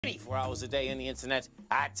24 hours a day on the internet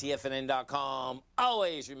at TFNN.com.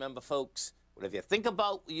 Always remember, folks, whatever you think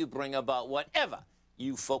about, you bring about. Whatever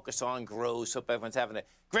you focus on grows. Hope everyone's having a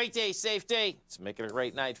great day, safe day. Let's make it a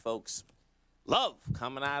great night, folks. Love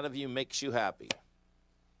coming out of you makes you happy.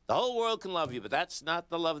 The whole world can love you, but that's not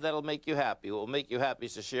the love that'll make you happy. What will make you happy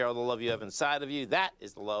is to share all the love you have inside of you. That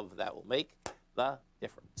is the love that will make the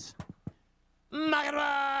difference.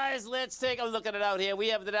 Market-wise, let's take a look at it out here. We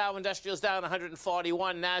have the Dow Industrials down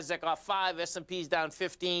 141, NASDAQ off 5, S&P's down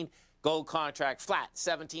 15, gold contract flat,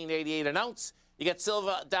 $17.88 an ounce. You get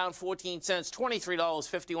silver down 14 cents,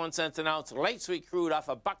 $23.51 an ounce. Light sweet crude off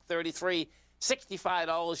 $1.33,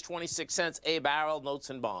 $65.26 a barrel, notes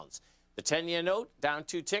and bonds. The 10-year note down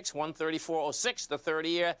 2 ticks, 134.06. The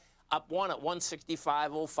 30-year up 1 at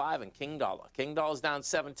 165.05. And King Dollar. King Dollar's down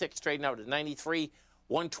 7 ticks, trading out at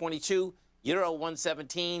 93.122. Euro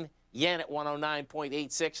 117, yen at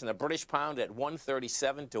 109.86, and the British pound at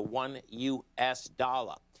 137 to 1 U.S.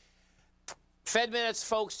 dollar. Fed minutes,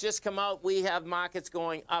 folks, just come out. We have markets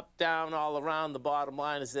going up, down, all around. The bottom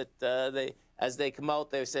line is that as they come out,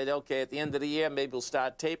 they said, okay, at the end of the year, maybe we'll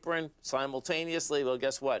start tapering simultaneously. Well,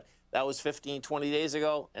 guess what? That was 15, 20 days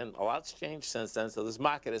ago, and a lot's changed since then. So this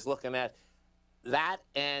market is looking at that,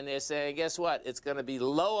 and they're saying, guess what? It's going to be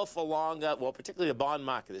lower for longer. Well, particularly the bond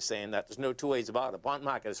market is saying that. There's no two ways about it. The bond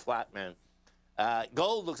market is flat, man.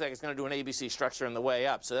 Gold looks like it's going to do an ABC structure on the way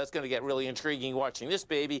up, so that's going to get really intriguing watching this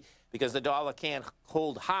baby because the dollar can't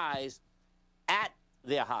hold highs at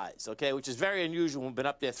their highs, okay, which is very unusual. We've been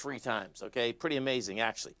up there 3 times, okay? Pretty amazing,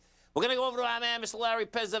 actually. We're going to go over to our man, Mr. Larry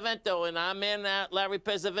Pesavento, and our man, Larry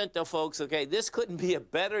Pesavento, folks, okay? This couldn't be a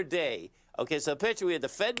better day. Okay, so picture, we had the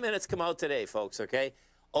Fed minutes come out today, folks, okay?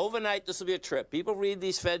 Overnight, this will be a trip. People read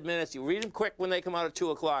these Fed minutes. You read them quick when they come out at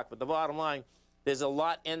 2 o'clock, but the bottom line, there's a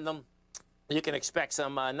lot in them. You can expect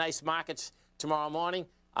some nice markets tomorrow morning.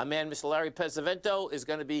 Our man, Mr. Larry Pesavento, is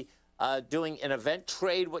going to be doing an event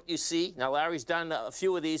trade, what you see. Now, Larry's done a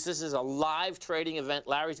few of these. This is a live trading event.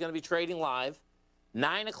 Larry's going to be trading live,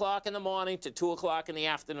 9 o'clock in the morning to 2 o'clock in the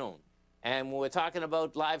afternoon. And when we're talking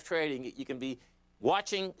about live trading, you can be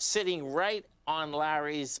watching, sitting right on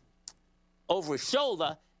Larry's over his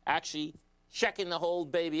shoulder, actually checking the whole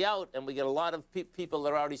baby out. And we get a lot of people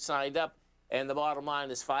that are already signed up. And the bottom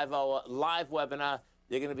line is 5-hour live webinar.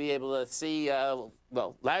 You're going to be able to see,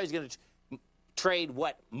 well, Larry's going to trade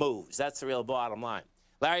what moves. That's the real bottom line.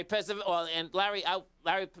 Larry Pesavento, well, and Larry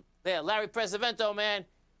Pesavento, man,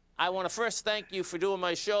 I want to first thank you for doing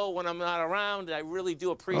my show when I'm not around. I really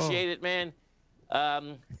do appreciate it, man.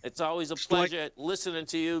 It's always a pleasure listening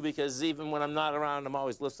to you because even when I'm not around, I'm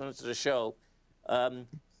always listening to the show.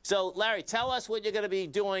 So, Larry, tell us what you're going to be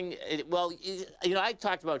doing. Well, you know, I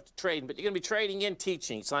talked about trading, but you're going to be trading and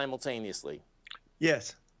teaching simultaneously.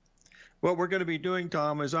 Yes. What we're going to be doing,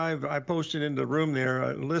 Tom, is I posted in the room there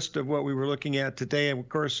a list of what we were looking at today. And, of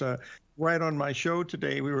course, right on my show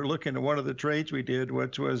today, we were looking at one of the trades we did,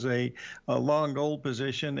 which was a long gold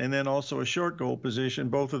position and then also a short gold position.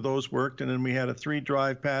 Both of those worked. And then we had a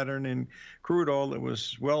 3-drive pattern in crude oil that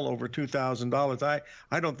was well over $2,000.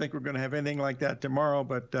 I don't think we're going to have anything like that tomorrow,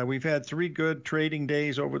 but we've had 3 good trading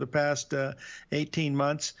days over the past 18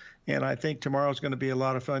 months. And I think tomorrow's going to be a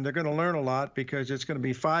lot of fun. They're going to learn a lot because it's going to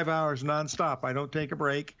be 5 hours nonstop. I don't take a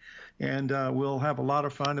break. And we'll have a lot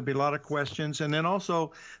of fun. There'll be a lot of questions. And then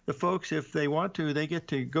also the folks, if they want to, they get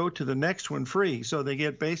to go to the next one free. So they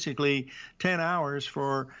get basically 10 hours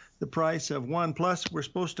for the price of 1. Plus, we're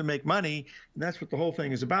supposed to make money. And that's what the whole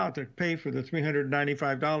thing is about, to pay for the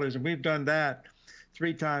 $395. And we've done that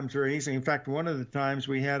 3 times very easily. In fact, one of the times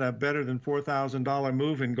we had a better than $4,000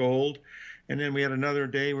 move in gold. And then we had another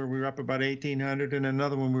day where we were up about 1,800, and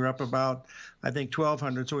another one we were up about, I think,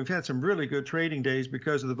 1,200. So we've had some really good trading days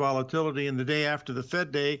because of the volatility. And the day after the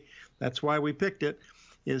Fed day, that's why we picked it,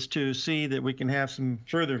 is to see that we can have some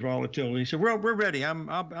further volatility. So we're ready.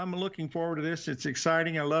 I'm looking forward to this. It's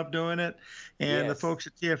exciting. I love doing it. And the folks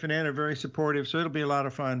at TFNN are very supportive, so it'll be a lot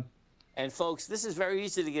of fun. And, folks, this is very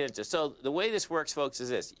easy to get into. So the way this works, folks, is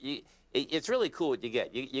this. It's really cool what you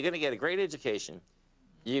get. You're going to get a great education.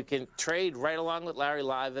 You can trade right along with Larry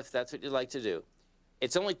live if that's what you'd like to do.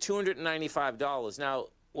 It's only $295. Now,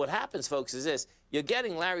 what happens, folks, is this. You're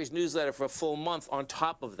getting Larry's newsletter for a full month on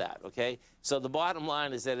top of that, okay? So the bottom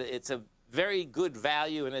line is that it's a very good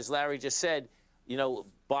value. And as Larry just said, you know,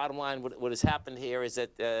 bottom line, what has happened here is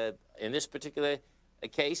that in this particular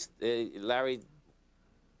case, Larry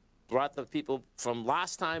brought the people from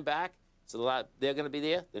last time back. So they're going to be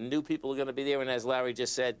there. The new people are going to be there. And as Larry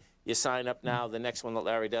just said, you sign up now. The next one that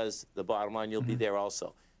Larry does, the bottom line, you'll be there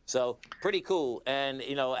also. So pretty cool. And,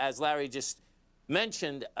 you know, as Larry just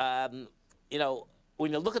mentioned, you know,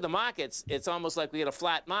 when you look at the markets, it's almost like we get a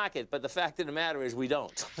flat market, but the fact of the matter is we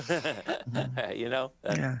don't. You know?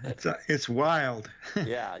 Yeah, it's wild.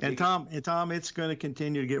 Yeah. And Tom, it's going to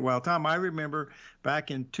continue to get wild. Tom, I remember back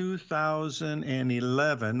in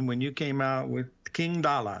 2011 when you came out with King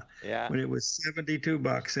Dollar, when it was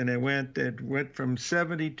 $72, and it went from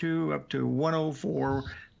 72 up to 104.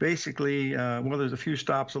 Basically, well, there's a few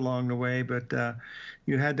stops along the way, but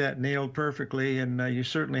you had that nailed perfectly, and you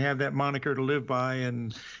certainly have that moniker to live by,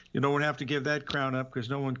 and you don't have to give that crown up because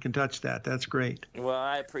no one can touch that. That's great. Well,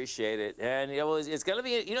 I appreciate it, and it's going to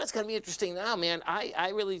be, it's going to be interesting now, man.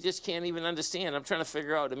 I really just can't even understand. I'm trying to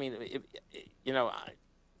figure out. I mean,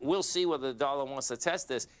 we'll see whether the dollar wants to test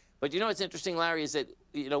this, but what's interesting, Larry, is that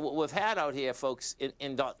what we've had out here, folks,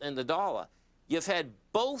 in the dollar, you've had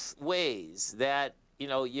both ways that.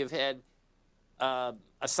 You've had a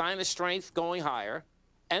sign of strength going higher,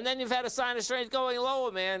 and then you've had a sign of strength going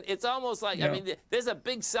lower, man. It's almost like, I mean, there's a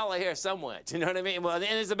big seller here somewhere. Do you know what I mean? Well, and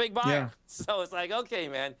there's a big buyer. Yeah. So it's like, okay,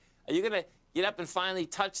 man, are you going to get up and finally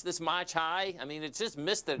touch this March high? I mean, it's just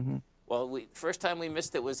missed it. Well, first time we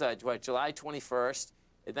missed it was, July 21st,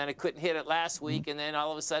 and then it couldn't hit it last week, and then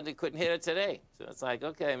all of a sudden it couldn't hit it today. So it's like,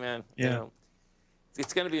 okay, man,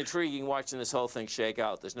 it's going to be intriguing watching this whole thing shake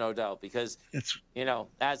out. There's no doubt because,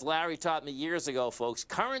 as Larry taught me years ago, folks,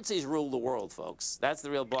 currencies rule the world, folks. That's the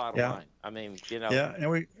real bottom line. I mean, Yeah,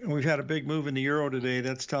 and we've had a big move in the euro today.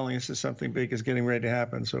 That's telling us that something big is getting ready to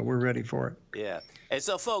happen, so we're ready for it. Yeah. And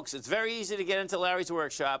so, folks, it's very easy to get into Larry's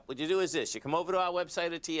workshop. What you do is this. You come over to our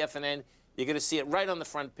website at TFNN. You're going to see it right on the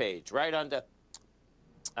front page, right under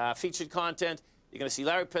featured content. You're going to see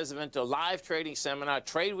Larry Pesavento live trading seminar,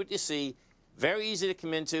 Trade What You See. Very easy to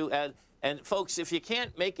come into. And folks, if you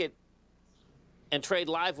can't make it and trade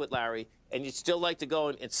live with Larry, and you'd still like to go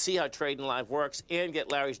and see how trading live works and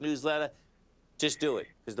get Larry's newsletter, just do it.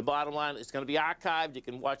 Because the bottom line, it's going to be archived. You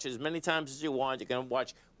can watch it as many times as you want. You can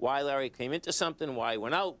watch why Larry came into something, why he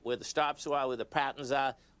went out, where the stops are, where the patterns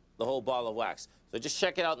are, the whole ball of wax. So just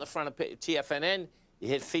check it out in the front of TFNN. You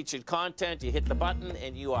hit featured content, you hit the button,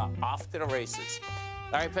 and you are off to the races.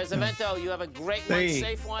 Larry Pesavento, you have a great one,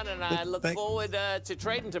 safe one, and I look forward to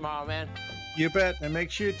trading tomorrow, man. You bet, and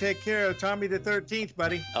make sure you take care of Tommy the 13th,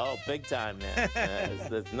 buddy. Oh, big time, man.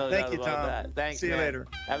 There's no doubt about that. Thanks, See you later.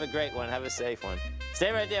 Have a great one. Have a safe one.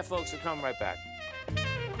 Stay right there, folks. We'll come right back.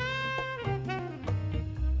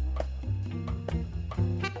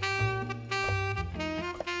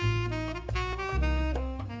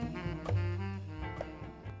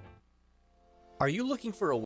 Are you looking for a